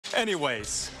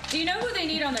Anyways. Do you know who they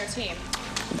need on their team?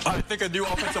 I think a new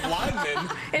offensive lineman,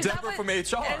 Debra from HR.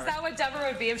 Is that what Debra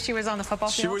would be if she was on the football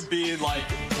field? She would be like,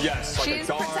 yes, like She's a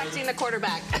guard. protecting the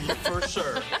quarterback. For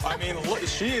sure. I mean, look,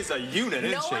 she is a unit,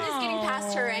 isn't she? No one is getting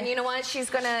past her, and you know what? She's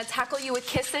going to tackle you with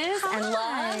kisses and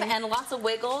love and lots of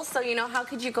wiggles, so you know, how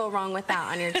could you go wrong with that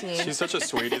on your team? She's such a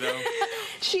sweetie, though.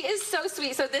 She is so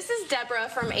sweet. So this is Debra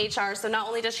from HR. So not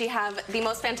only does she have the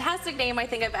most fantastic name I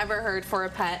think I've ever heard for a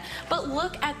pet, but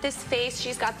look at this face.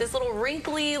 She's got this little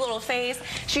wrinkly little face.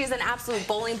 She's an absolute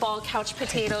bowling ball couch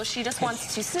potato. She just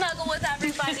wants to snuggle with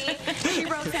everybody. She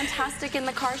rode fantastic in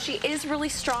the car. She is really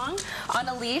strong on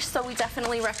a leash, so we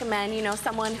definitely recommend, you know,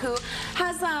 someone who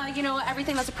has, you know,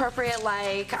 everything that's appropriate,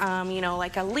 like, you know,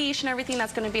 like a leash and everything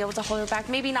that's going to be able to hold her back.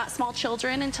 Maybe not small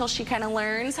children until she kind of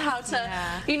learns how to,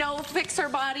 you know, fix her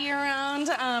body around.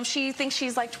 She thinks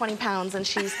she's like 20 pounds, and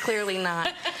she's clearly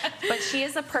not. But she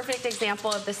is a perfect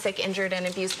example of the sick, injured, and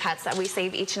abused pets that we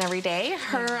save each and every day.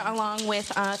 Her, along with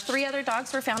 3 other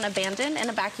dogs, were found abandoned in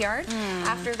a backyard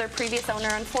after their previous owner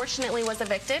unfortunately was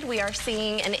evicted. We are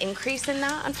seeing an increase in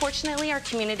that, unfortunately. Our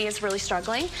community is really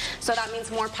struggling, so that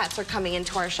means more pets are coming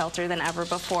into our shelter than ever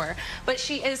before. But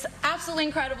she is absolutely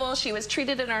incredible. She was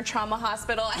treated in our trauma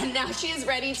hospital, and now she is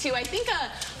ready to, I think,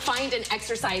 find an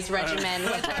exercise regimen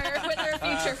with her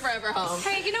future forever home.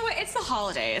 Hey, you know what? It's the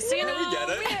holidays. So, you know, we get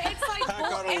it. It's like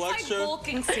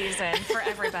bulking season for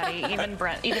everybody,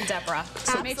 even Debra.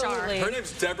 So Absolutely. Her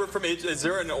name's Debra from HR. Is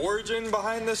there an origin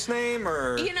behind this name,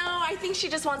 or? You know, I think she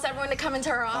just wants everyone to come into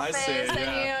her office and, you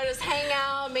know, just hang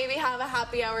out, maybe have a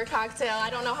happy hour cocktail. I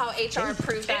don't know how HR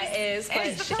approved that is,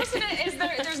 but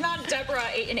there's not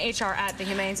Debra in HR at the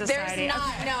Humane Society. There's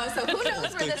not, no. So who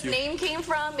knows where this name came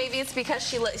from? Maybe it's because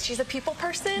she's a people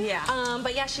person. Yeah.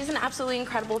 But yeah, she's an absolutely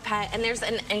incredible pet, and there's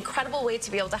an incredible way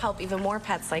to be able to help even more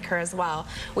pets like her as well.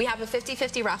 We have a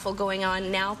 50-50 raffle going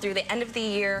on now through the end of the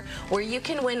year, where you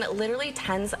can win literally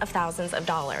tens of thousands of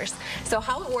dollars. So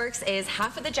how it works is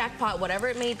half of the jackpot, whatever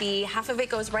it may be, half of it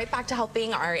goes right back to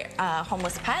helping our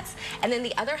homeless pets, and then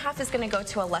the other half is going to go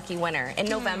to a lucky winner. In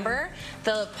November,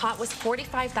 the pot was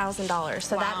 $45,000.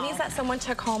 So that means that someone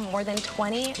took home more than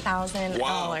 $20,000.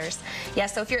 Wow. Yeah,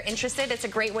 so if you're interested, it's a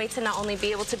great way to not only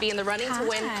be able to be in the running to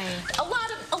win a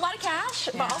lot of cash,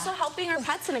 but also helping our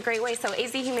pets in a great way. So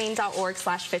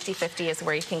azhumane.org/5050 is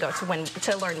where you can go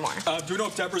to learn more. Do you know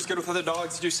if Debra's good with other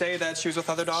dogs? Did you say that she was with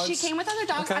other dogs? She came with other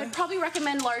dogs. I'd probably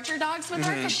recommend larger dogs with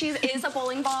her, because she is a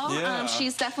bowling ball.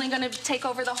 She's definitely going to take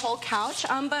over the whole couch.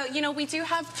 But, you know, we do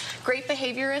have great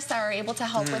behaviorists that are able to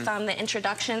help with the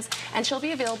introductions, and she'll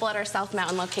be available at our South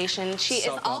Mountain location. She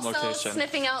is also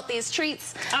sniffing out these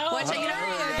treats, which, you know,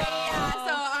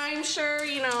 so I'm sure,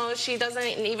 you know, she doesn't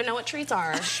even know what treats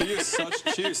are. She is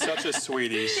such a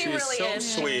sweetie. She really so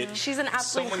is. sweet. She's an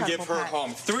absolute Someone give her pet.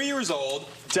 home. 3 years old,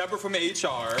 Debra from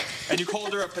HR, and you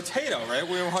called her a potato, right?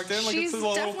 We were hugged in like it's a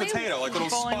little potato, like a little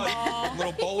spud,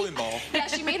 little bowling ball. Yeah,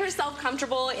 she made herself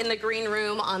comfortable in the green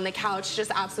room on the couch,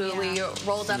 just absolutely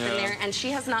rolled up in there, and she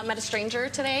has not met a stranger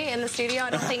today in the studio. I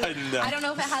don't think. I don't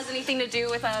know if it has anything to do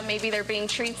with maybe there being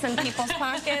treats in people's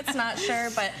pockets. Not sure,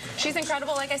 but she's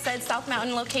incredible. Like I said, South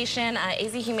Mountain location,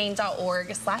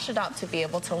 azhumane.org/adopt to be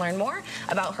able to learn more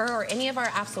about her or any of our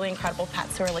absolutely incredible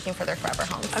pets who are looking for their forever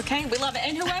homes. Okay, we love it.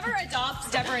 And whoever adopts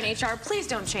Debra in HR, please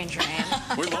don't change your name.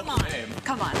 We love the name.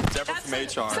 Come on. Debra from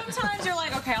HR. Sometimes you're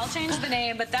like, okay, I'll change the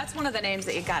name, but that's one of the names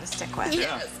that you got to stick with.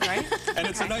 Yeah. Right? And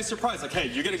it's a nice surprise. Like, hey,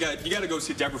 you gotta go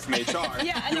see Debra from HR.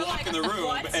 Yeah, you walk in the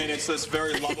room, and it's this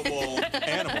very lovable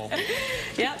animal.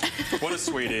 Yep. What a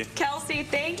sweetie. Kelsey,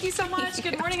 thank you so much.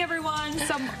 Good morning, everyone.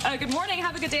 Good morning.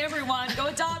 Have a good day, everyone. Go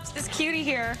adopt this cutie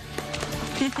here.